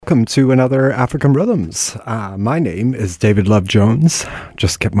welcome to another African Rhythms. My name is David Love Jones.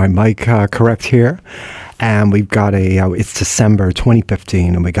 Just get my mic correct here. And we've got it's December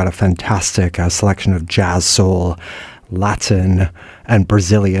 2015, and we got a fantastic selection of jazz, soul, Latin, and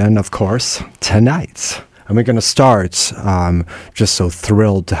Brazilian, of course, tonight. And we're going to start, just so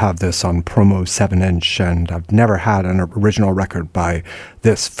thrilled to have this on promo 7-inch, and I've never had an original record by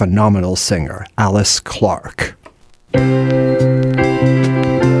this phenomenal singer, Alice Clark.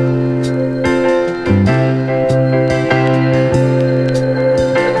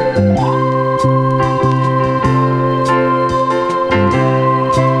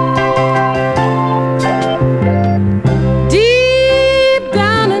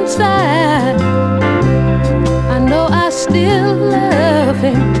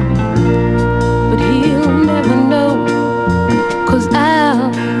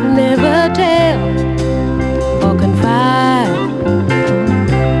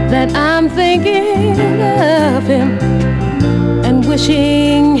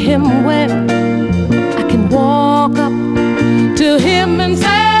 Wishing him well, I can walk up to him and say,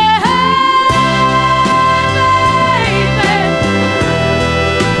 hey, baby,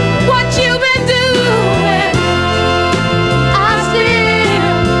 what you been doing? I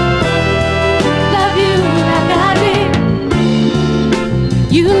still love you like I did.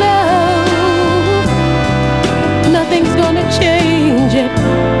 You know, nothing's gonna change it,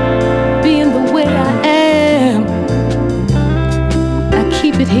 being the way I am.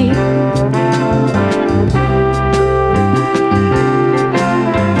 Keep it here.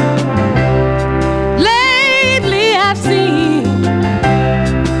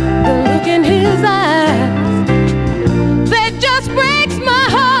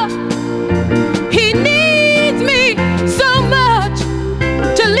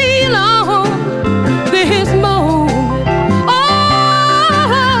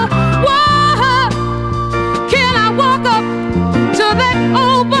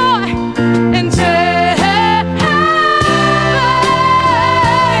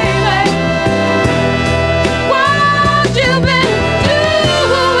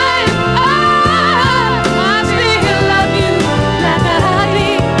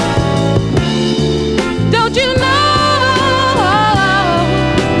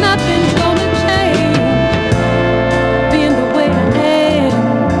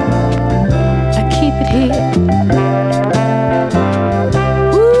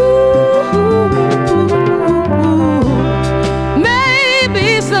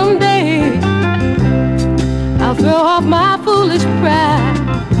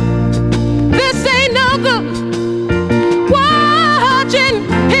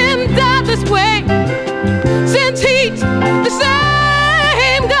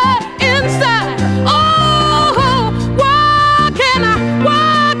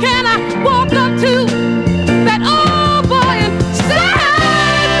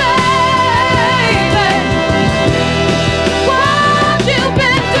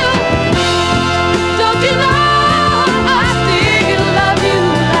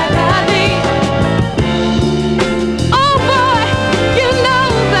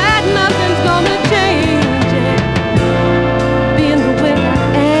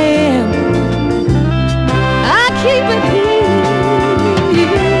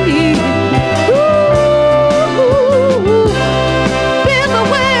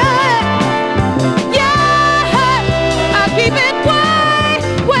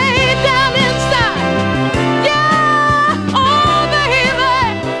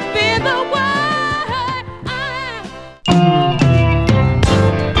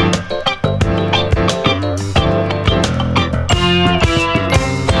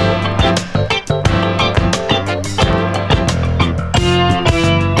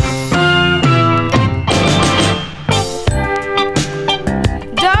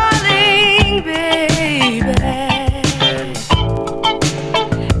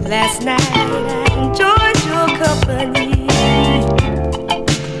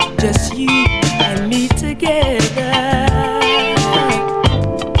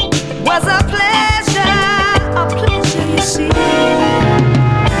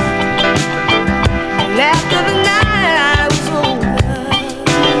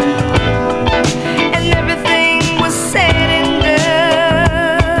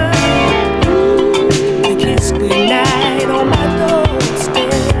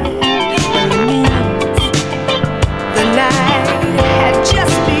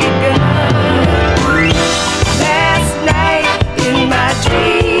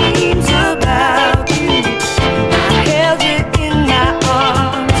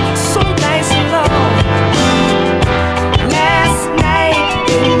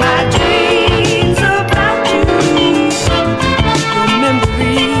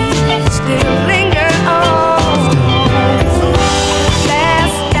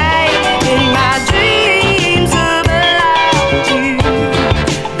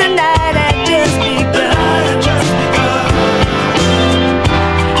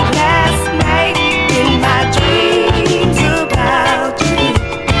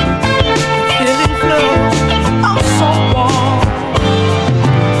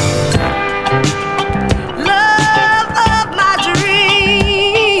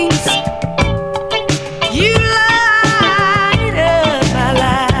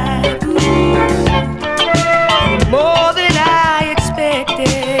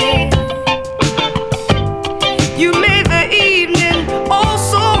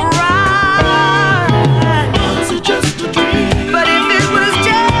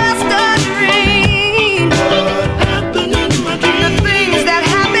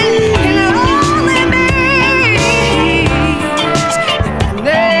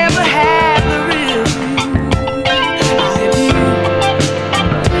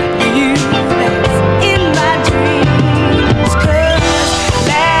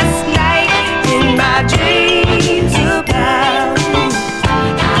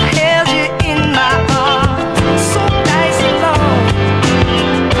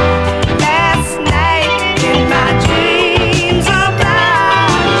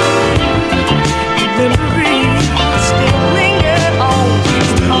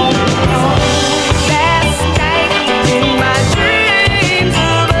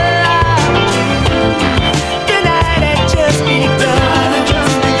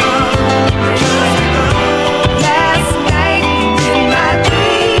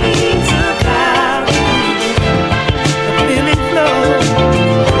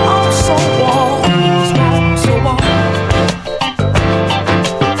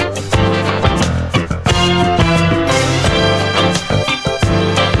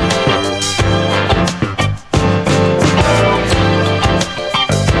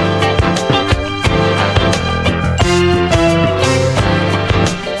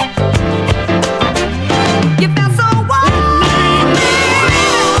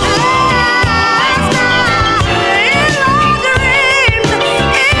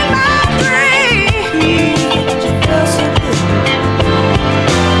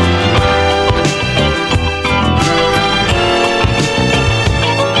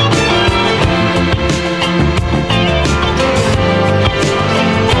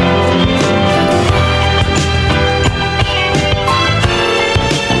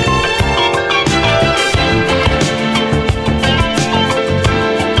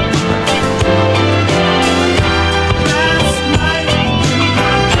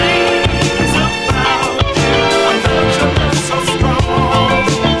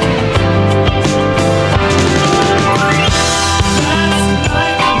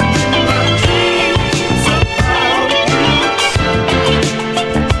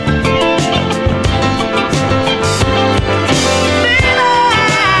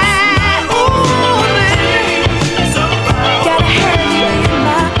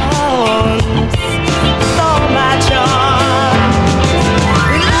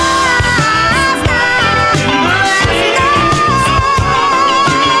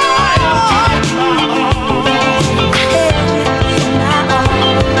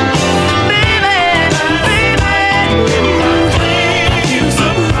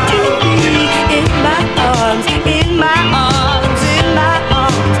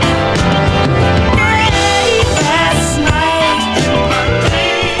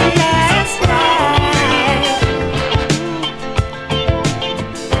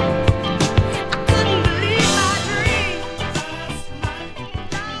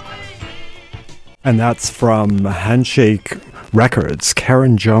 And that's from Handshake Records.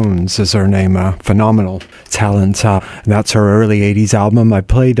 Karen Jones is her name, a phenomenal talent. That's her early 80s album. I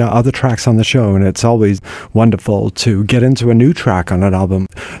played other tracks on the show, and it's always wonderful to get into a new track on an album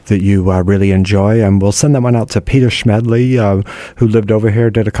that you really enjoy. And we'll send that one out to Peter Schmedley, who lived over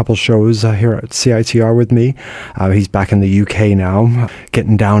here, did a couple shows here at CITR with me. He's back in the UK now,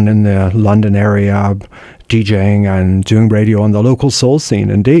 getting down in the London area, DJing and doing radio on the local soul scene,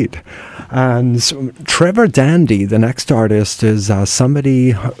 indeed. And so Trevor Dandy, the next artist, is somebody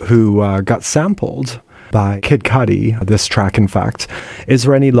who got sampled by Kid Cudi, this track, in fact. Is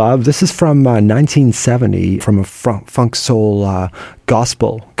There Any Love? This is from 1970, from a funk soul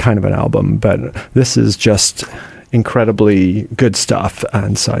gospel kind of an album, but this is just incredibly good stuff,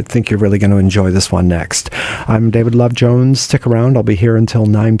 and so I think you're really going to enjoy this one next. I'm David Love Jones. Stick around. I'll be here until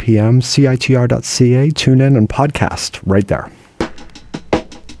 9 p.m. CITR.ca. Tune in and podcast right there.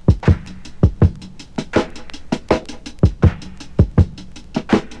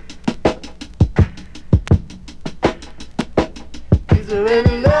 Is there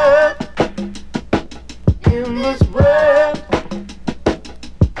any love in this world?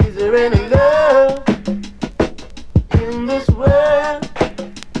 Is there any love in this world?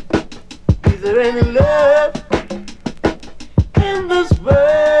 Is there any love in this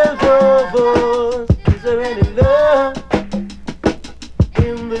world? Oh, is there any love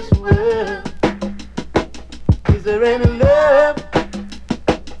in this world? Is there any love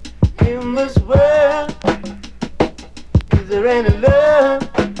in this world? Is there any love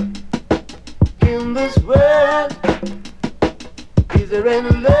in this world? Is there any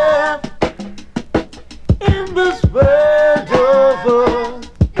love in this world? Oh,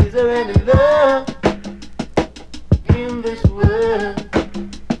 is there any love in this world?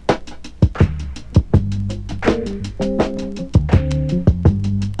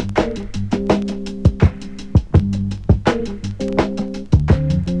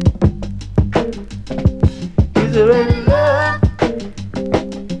 Is there any love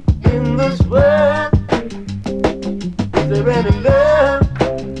in this world? Is there any love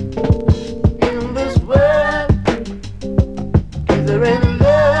in this world? Is there any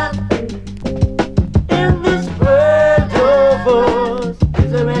love in this world? Oh,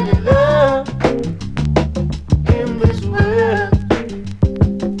 is there any love in this world?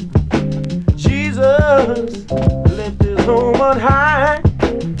 Jesus left his home on high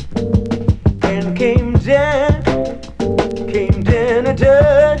and came down to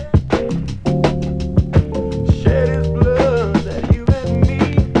dirt. Shed his blood that you and me,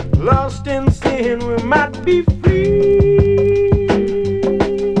 lost in sin, we might be free.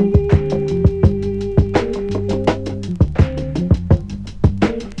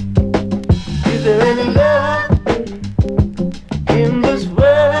 Is there any love in this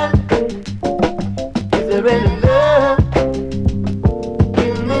world? Is there any love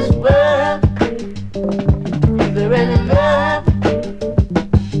in this world? Is there any love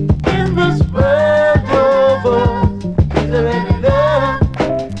in this world? Oh, is there any love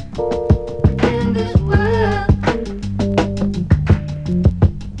in this world?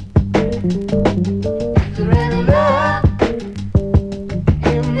 Is there any love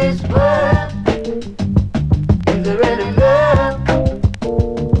in this world? Is there any love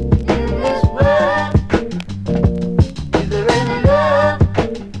in this world? Is there any love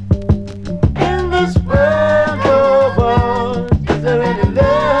in this world? Oh, is there any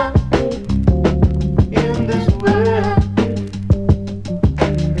love in this world?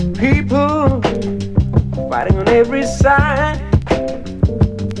 People fighting on every side,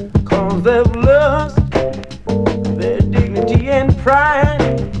 'cause they've lost their dignity and pride.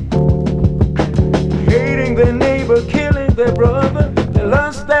 Hating their neighbor, killing their brother, they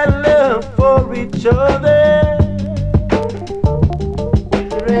lost that love for each other. Is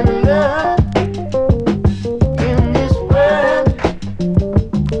there any love in this world?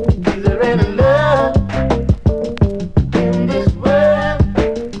 Is there any love in this world?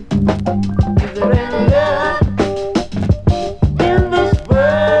 Is there any love in this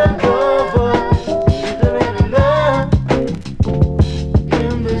world? Oh, is there any love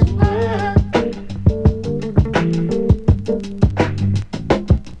in this world?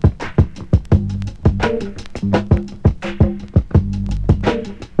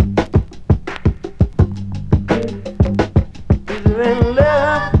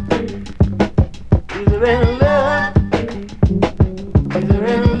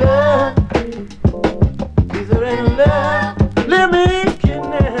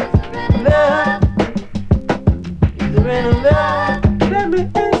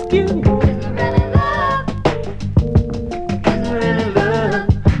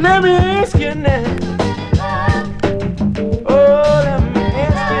 Let me ask you now. Oh, let me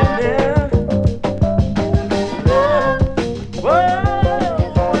ask you now. Oh,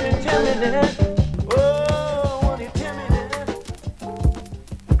 won't you tell me now? Oh, won't you tell me now?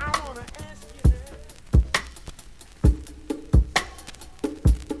 I wanna ask you now.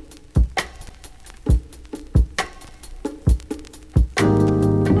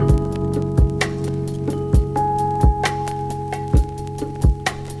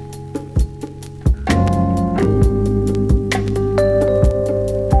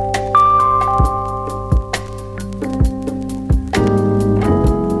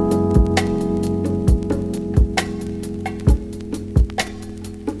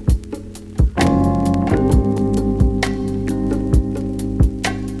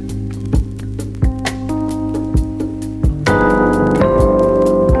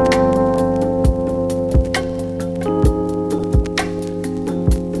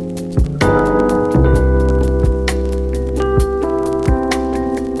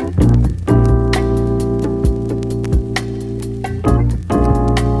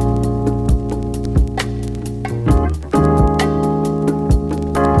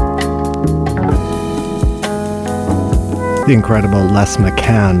 The incredible Les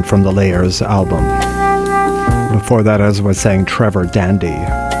McCann from the Layers album. Before that, as I was saying, Trevor Dandy.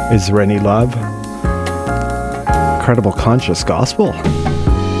 Is There Any Love? Incredible conscious gospel.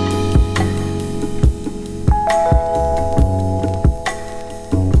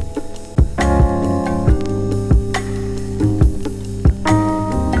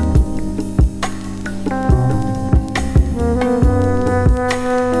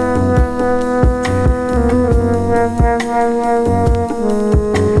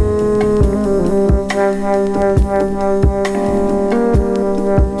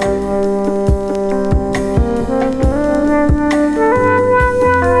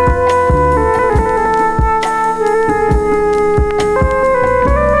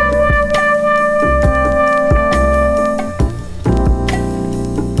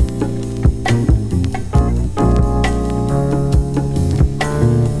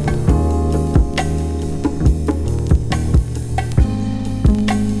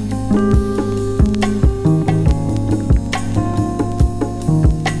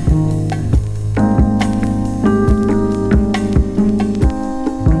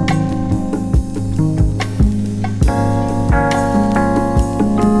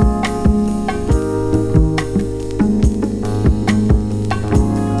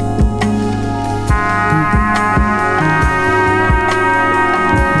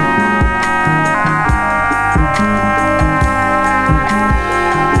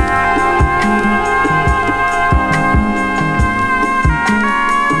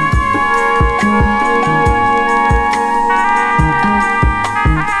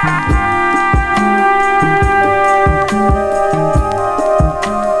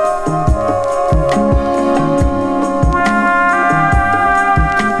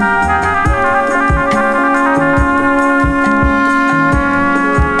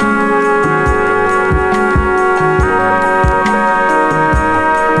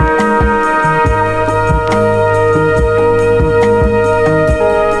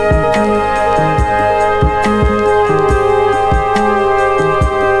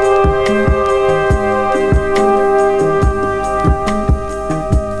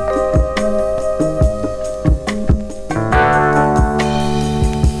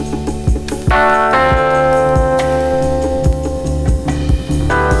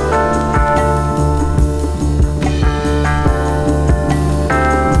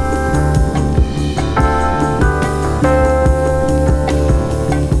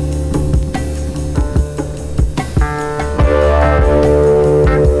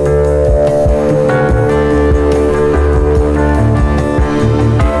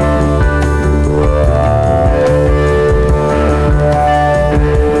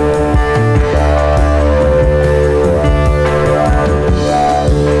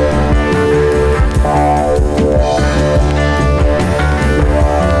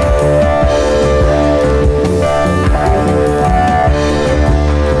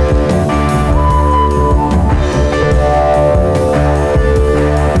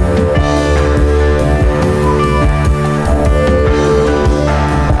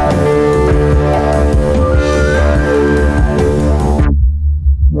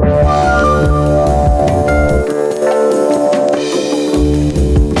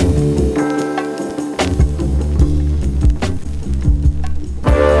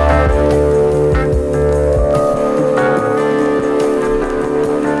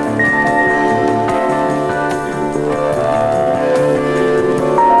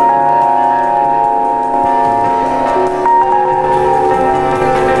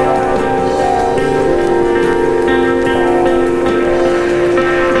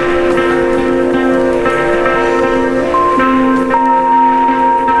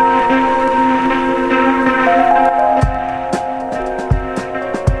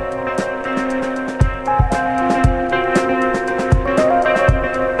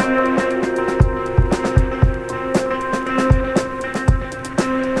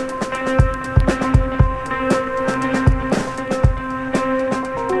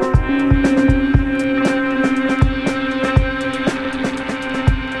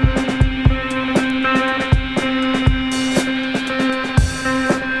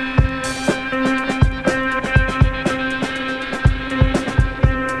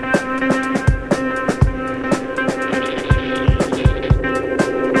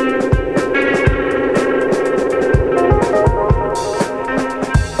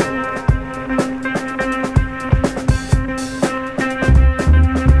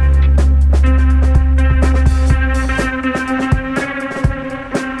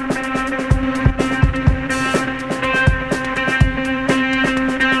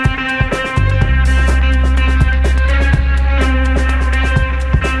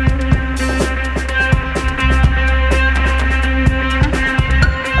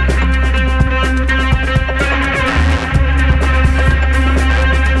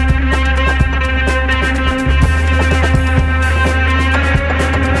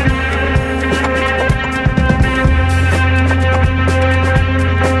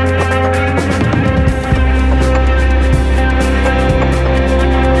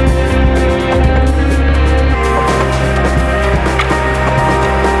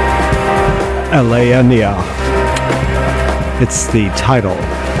 Elenia. It's the title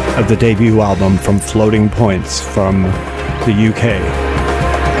of the debut album from Floating Points from the UK.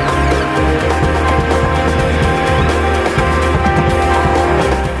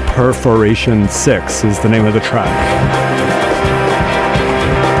 Perforation 6 is the name of the track.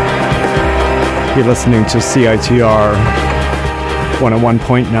 You're listening to CITR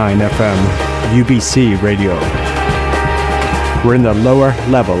 101.9 FM, UBC Radio. We're in the lower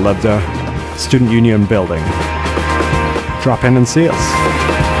level of the Student Union building. Drop in and see us.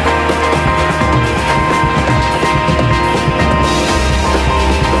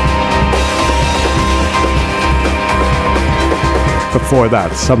 Before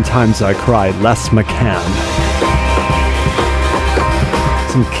that, Sometimes I Cry, Les McCann.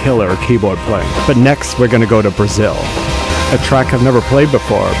 Some killer keyboard playing. But next, we're going to go to Brazil. A track I've never played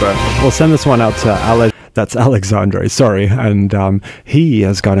before, but we'll send this one out to That's Alexandre, sorry. And he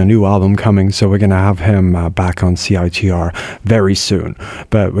has got a new album coming, so we're going to have him back on CITR very soon.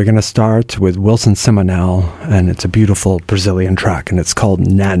 But we're going to start with Wilson Simonal, and it's a beautiful Brazilian track, and it's called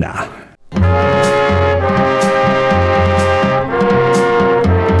Nana.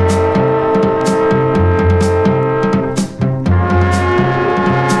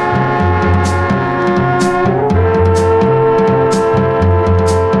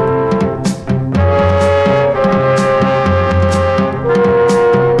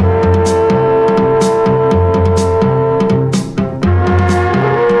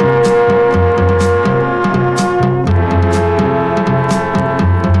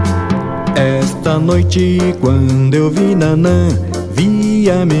 Noite, quando eu vi Nanã, vi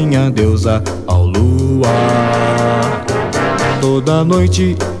a minha deusa ao luar. Toda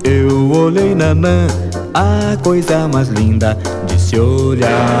noite eu olhei Nanã, a coisa mais linda de se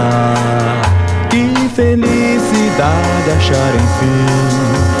olhar. Que felicidade achar enfim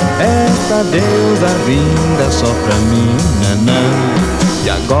esta deusa vinda só pra mim, Nanã. E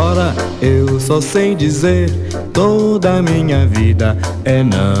agora eu só sei dizer, toda a minha vida é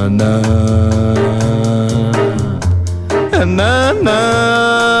Nanã. É Nanã,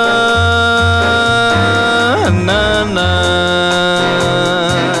 Nanã.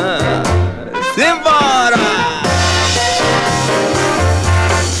 Simbora!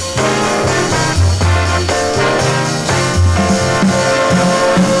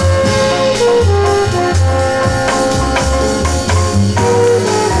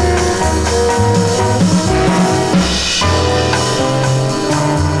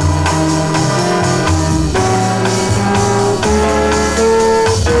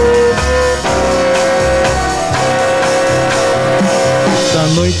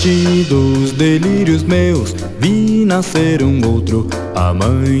 Noite dos delírios meus, vi nascer um outro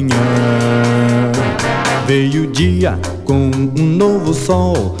amanhã. Veio o dia com um novo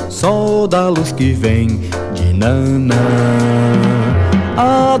sol, sol da luz que vem de Nanã.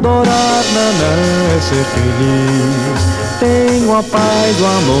 Adorar Nanã é ser feliz, tenho a paz, o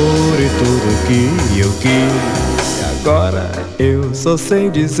amor e tudo que eu quis. E agora eu só sei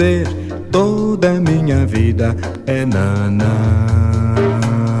dizer, toda a minha vida é Nanã.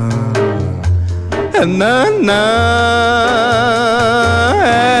 É Nanã,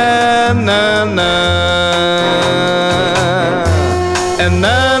 é Nanã, é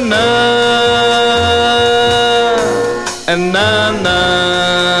Nanã, é Nanã,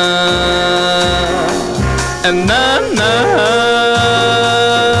 é Nanã,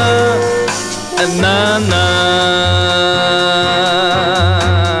 é Nanã.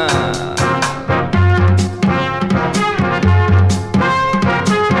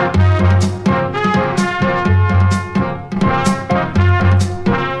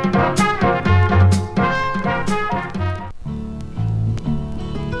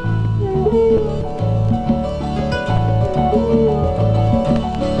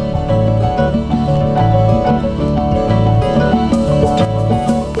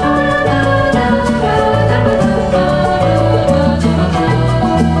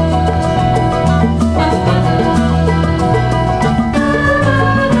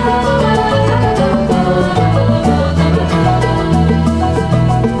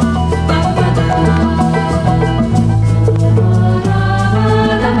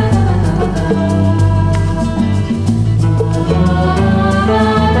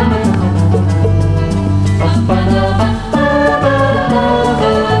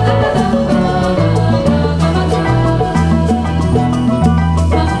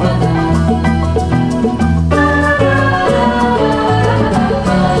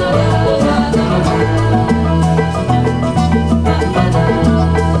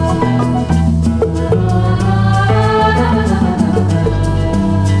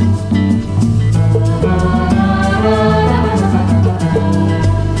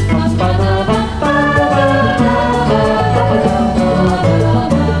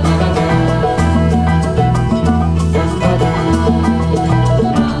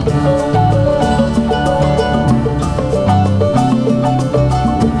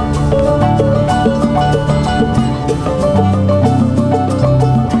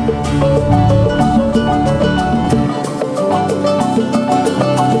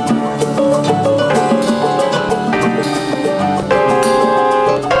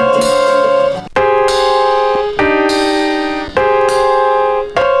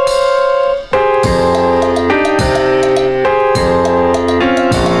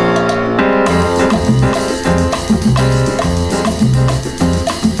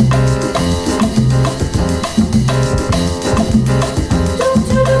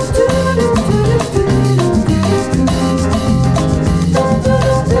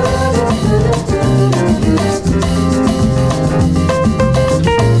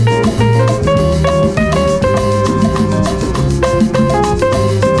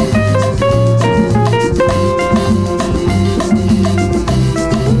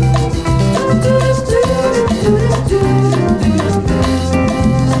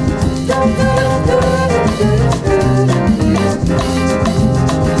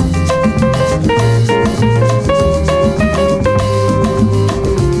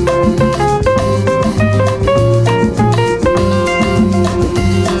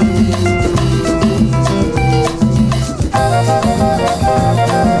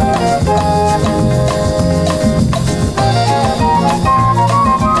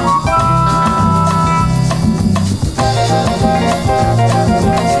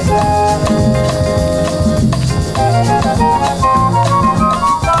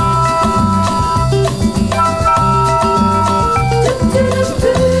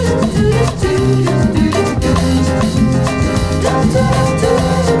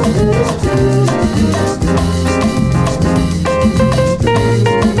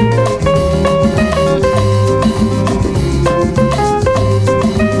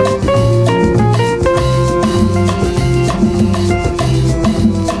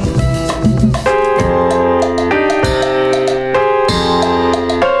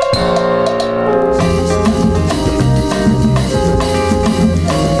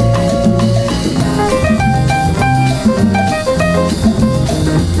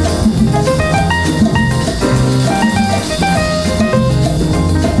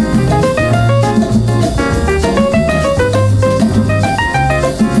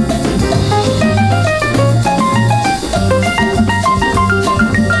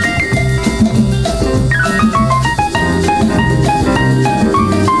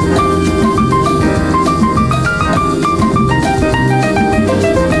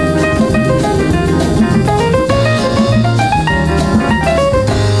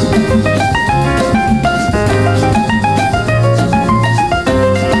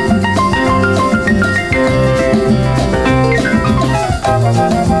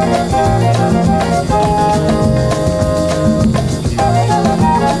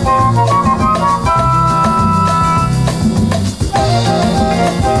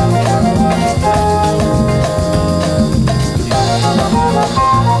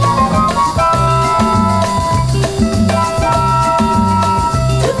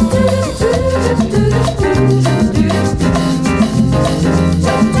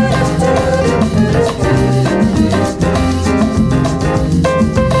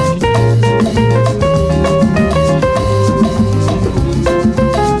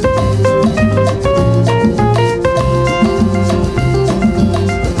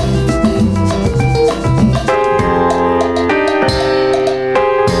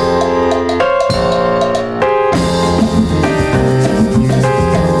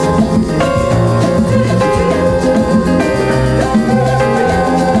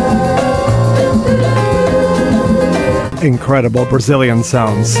 Incredible Brazilian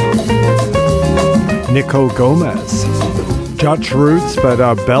sounds. Nico Gomez. Dutch roots, but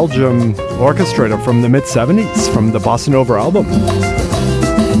a Belgium orchestrator from the mid-70s, from the Bossa Nova album.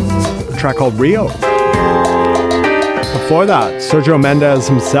 A track called Rio. Before that, Sergio Mendes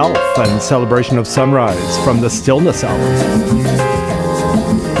himself and Celebration of Sunrise from the Stillness album.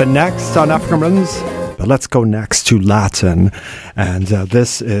 But next on African Rhythms, let's go next to Latin. And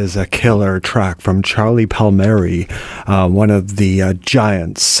this is a killer track from Charlie Palmieri, one of the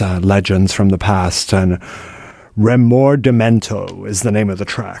giants, legends from the past. And Remordimento is the name of the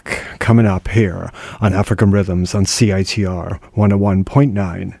track, coming up here on African Rhythms on CITR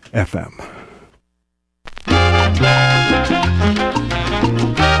 101.9 FM.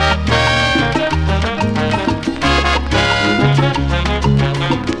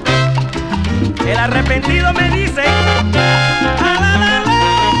 El arrepentido me dice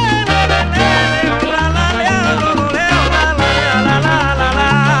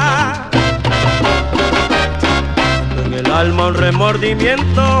en el alma un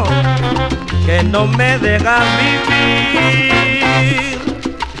remordimiento que no me deja vivir,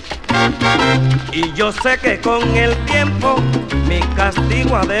 y yo sé que con el tiempo mi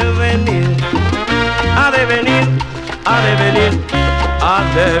castigo ha de venir, ha de venir, ha de venir, ha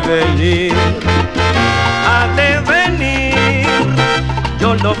de venir, ha de venir.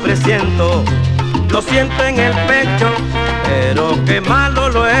 Yo lo presiento, lo siento en el pecho, pero qué malo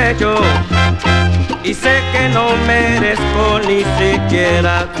lo he hecho, y sé que no merezco ni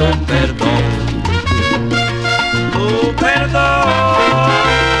siquiera tu perdón. Tu perdón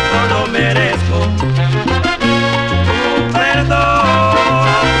no lo merezco, tu perdón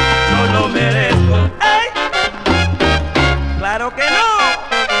no lo merezco. ¡Ey! ¡Claro que no!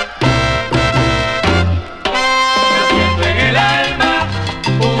 Yo siento en el alma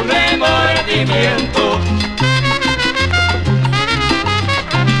un remordimiento.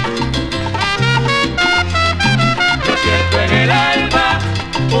 Yo siento en el alma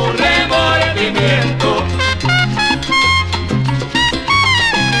un remordimiento.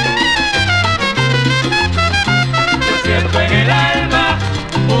 Yo siento en el alma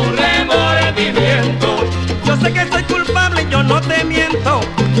un remordimiento. Yo sé que soy culpable, yo no te miento,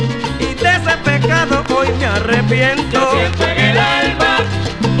 y de ese pecado hoy me arrepiento. Yo siento en el alma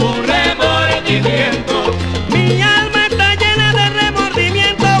un remordimiento. Mi alma está llena de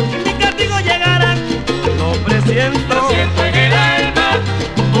remordimiento, mi castigo llegará, lo presiento. Yo siento en el alma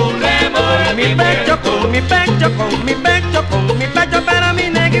un remordimiento. Con mi pecho, con mi pecho, con mi pecho, con mi pecho, pero mi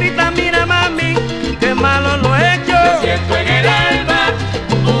negrita, mira mami, qué malo lo he hecho. Yo siento en el alma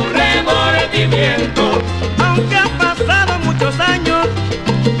un remordimiento. Aunque han pasado muchos años,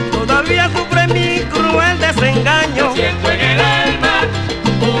 todavía sufre mi cruel desengaño. Yo siento en el alma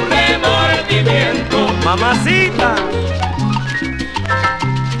un remordimiento. Mamacita,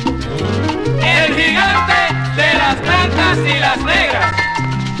 el gigante de las blancas y las negras.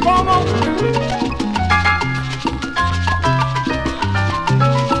 ¿Cómo?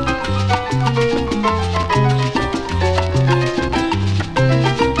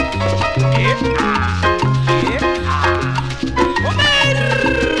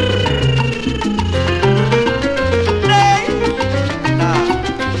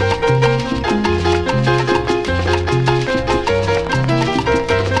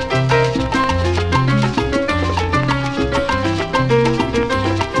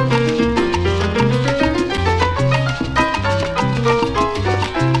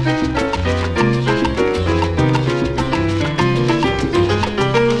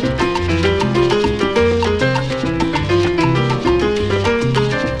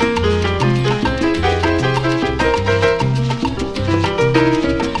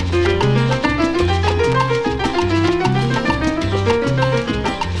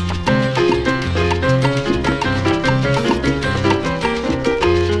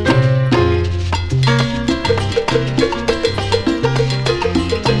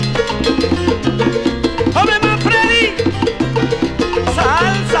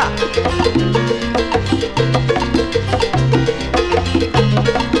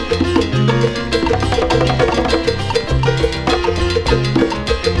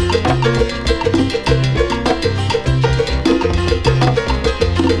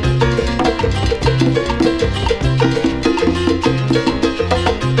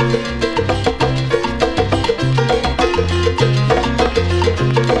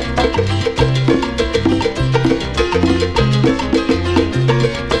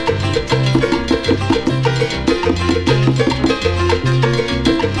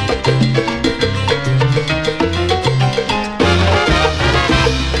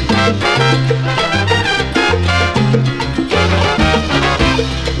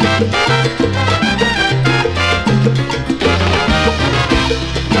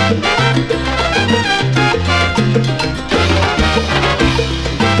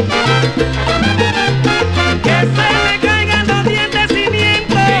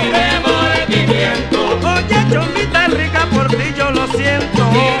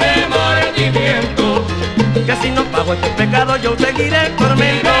 pago este pecado, yo seguiré en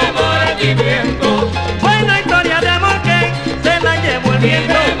tormento. Mi remordimiento, Buena historia de amor que se la llevo el mi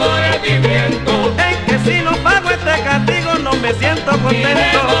viento. remordimiento, Es que si no pago este castigo no me siento mi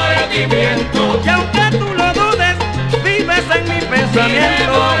contento. remordimiento, Y aunque tú lo dudes, vives en mi mi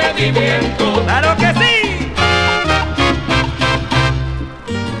pensamiento. remordimiento. ¡Claro que sí!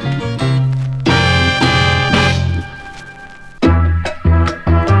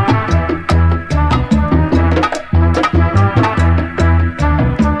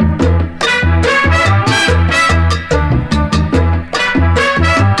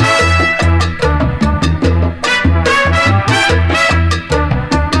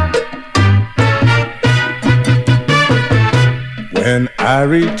 When I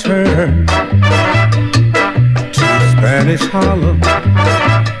return to Spanish Harlem,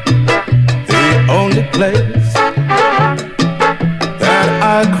 the only place that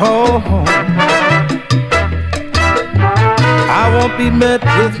I call home, I won't be met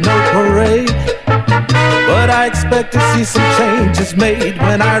with no parade, but I expect to see some changes made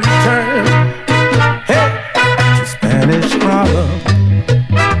when I return, hey, to Spanish Harlem.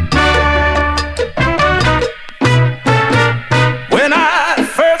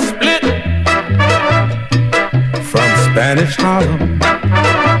 Spanish Harlem,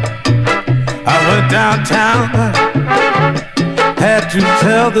 I went downtown, had to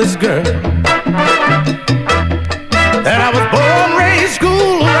tell this girl that I was born, raised,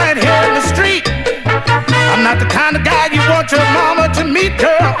 schooled right here in the street. I'm not the kind of guy you want your mama to meet,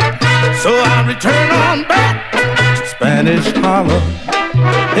 girl. So I return on back to Spanish Harlem.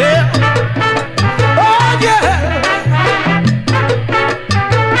 Yeah, oh yeah.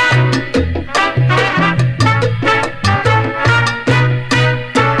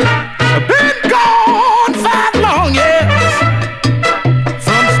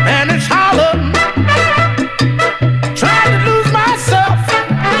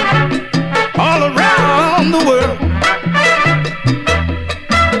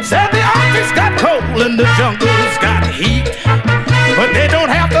 And the jungle's got heat, but they don't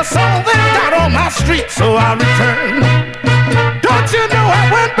have the soul they got on my street, so I return. Don't you know I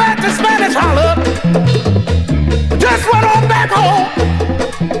went back to Spanish Harlem, just went on back home,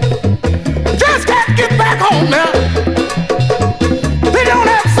 just can't get back home now. They don't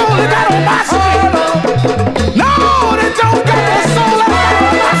have the soul they got on my street. No, they don't got the soul they got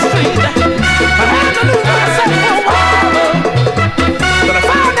on my street. I had to lose myself for a while, but I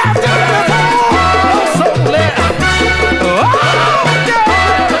found out that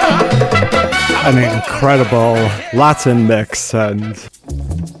an incredible Latin mix, and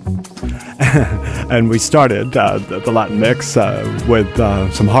and we started the Latin mix with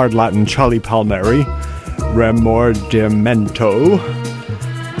some hard Latin Charlie Palmieri, Remordimento,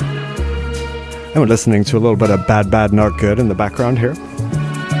 and we're listening to a little bit of Bad Bad Not Good in the background here,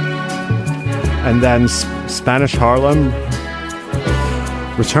 and then Spanish Harlem.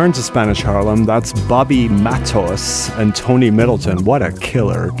 Return to Spanish Harlem, that's Bobby Matos and Tony Middleton. What a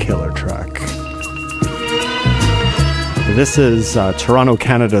killer track. This is Toronto,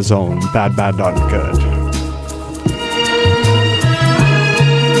 Canada's own Bad Bad Not Good.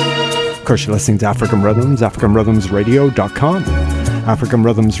 Of course, you're listening to African Rhythms, AfricanRhythmsRadio.com. African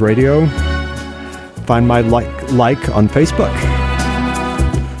Rhythms Radio. Find my like on Facebook.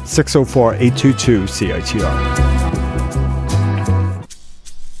 604-822-CITR.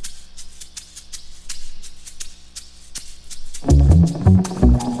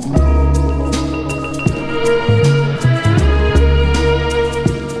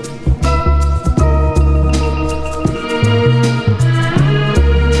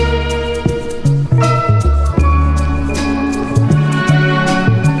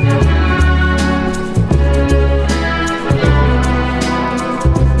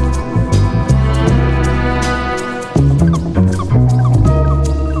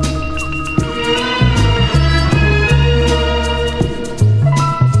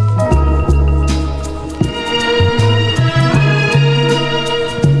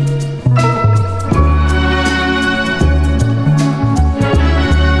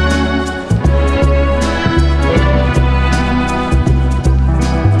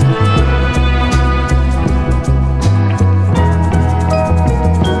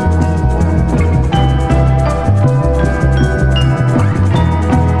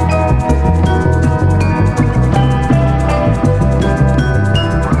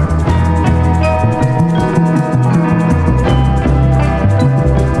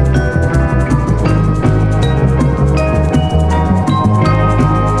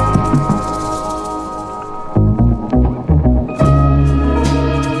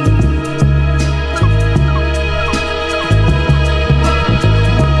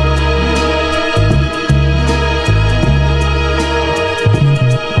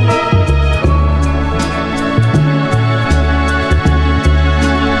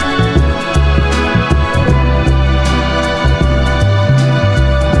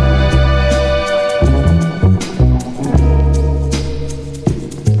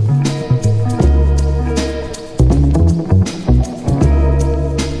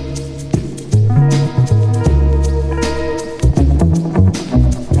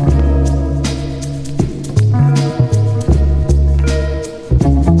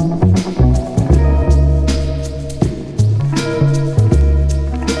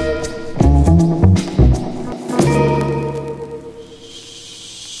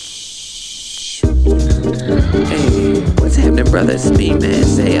 Hey, what's happening, brother? It's me, man.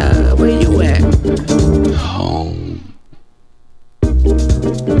 Say, where you at? Home.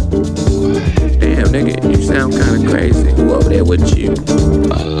 Damn, nigga, you sound kinda crazy. Who over there with you?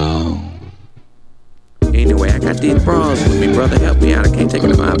 Alone. Anyway, I got these bras with me, brother. Help me out. I can't take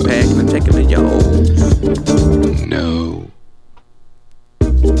them to my pack and take them to yours. No.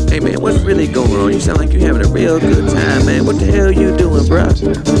 Hey, man, what's really going on? You sound like you having a real good time, man. What the hell you doing, bruh?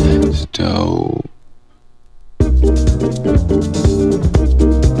 It's dope.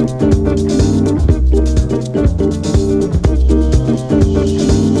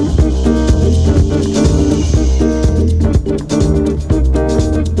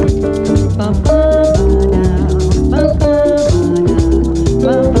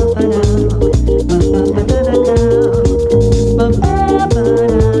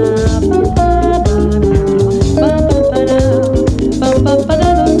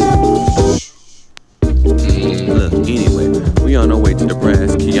 Look, anyway, we on our way to the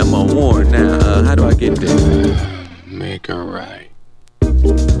brass key. I'm on Warren now. How do I get there? Make it right.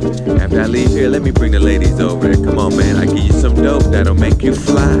 After I leave here, let me bring the ladies over there. Come on, man. I give you some dope that'll make you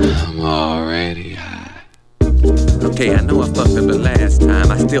fly. I'm already high. Okay, I know I fucked up the last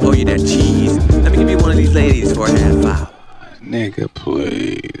time. I still owe you that cheese. Let me give you one of these ladies for a half hour. Nigga,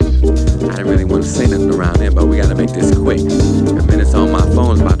 please. I didn't really want to say nothing around there, but we gotta make this quick. The minutes on my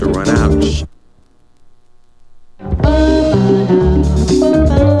phone's about to run out. Shh.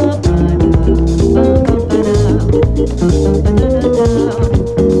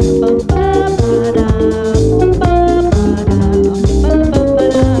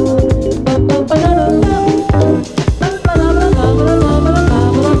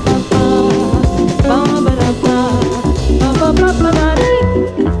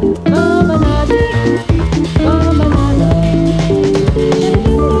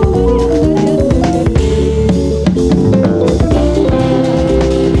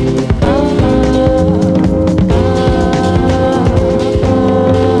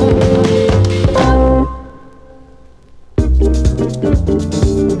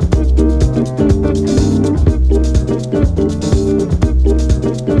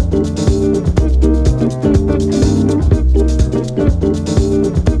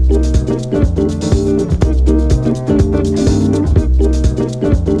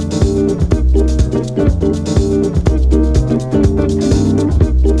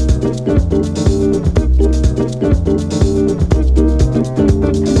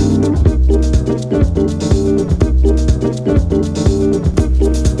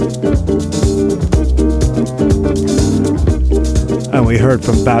 And we heard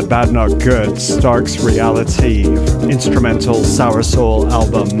from Bad Bad Not Good, Stark's Reality, instrumental Sour Soul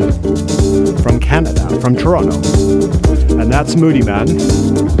album from Canada, from Toronto. And that's Moody Man,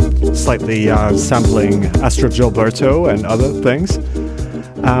 slightly sampling Astrud Gilberto and other things.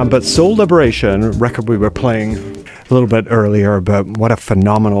 But Soul Liberation, record we were playing a little bit earlier, but what a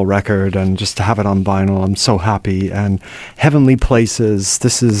phenomenal record, and just to have it on vinyl, I'm so happy. And Heavenly Places,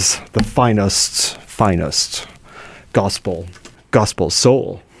 this is the finest gospel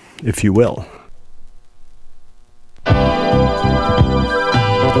soul, if you will.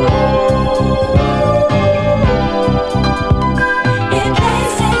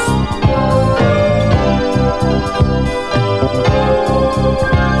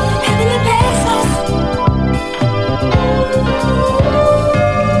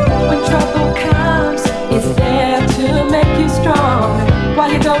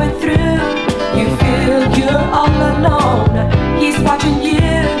 He's watching you,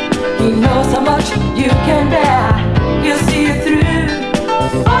 he knows how much you can bear. He'll see you through.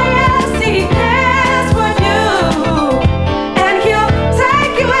 Oh yes, he cares for you, and he'll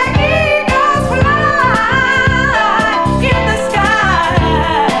take you where eagles fly in the sky.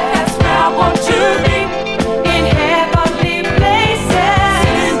 That's where I want to be, in heavenly places,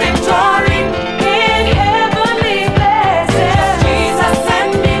 in victory, in heavenly places. Jesus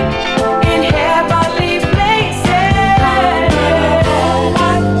and me.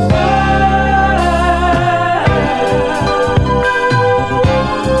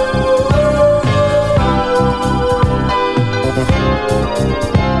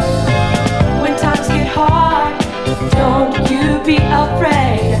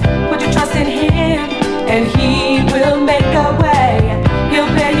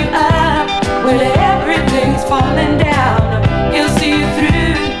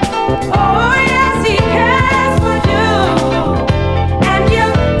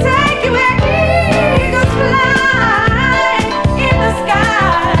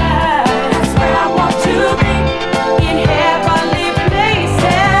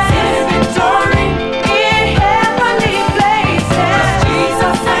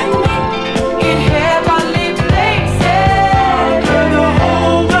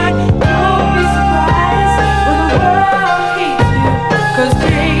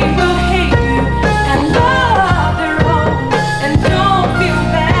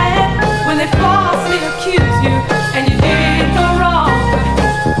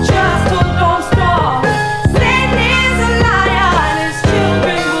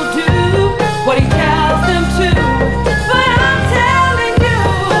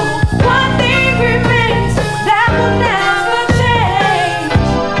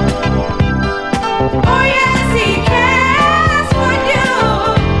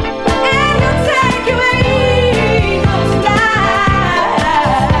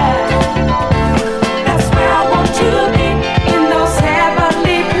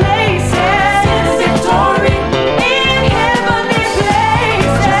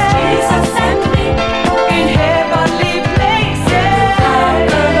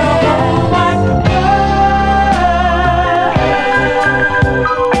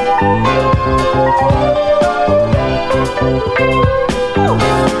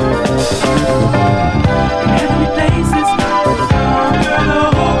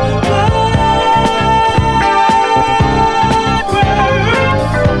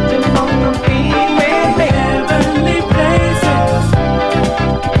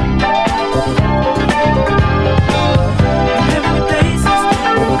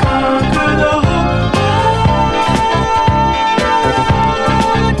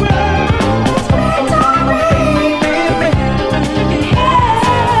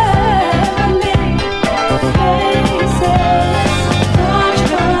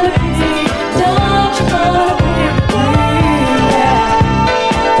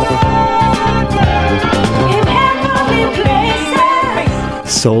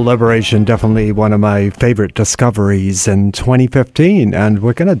 Soul Liberation, definitely one of my favorite discoveries in 2015. And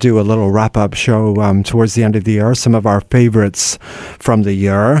we're going to do a little wrap-up show towards the end of the year, some of our favorites from the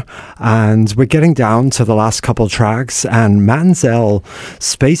year. And we're getting down to the last couple tracks. And Manzel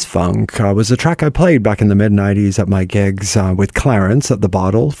Space Funk was a track I played back in the mid-90s at my gigs with Clarence at the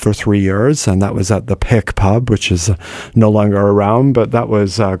Bottle for 3 years. And that was at the Pick Pub, which is no longer around. But that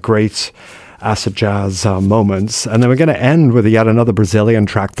was great acid jazz moments. And then we're going to end with yet another Brazilian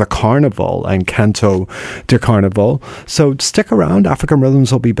track, The Carnival and Canto de Carnival. So stick around. African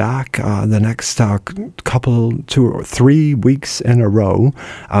Rhythms will be back the next couple, 2 or 3 weeks in a row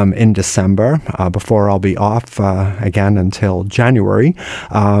in December before I'll be off again until January.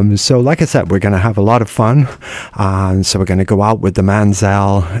 So like I said, we're going to have a lot of fun. So we're going to go out with the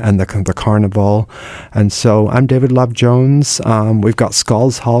Manzel and the Carnival. And so I'm David Love Jones. We've got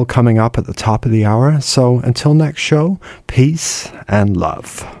Skulls Hall coming up at the top of the hour. So until next show, peace and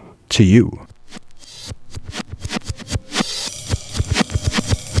love to you.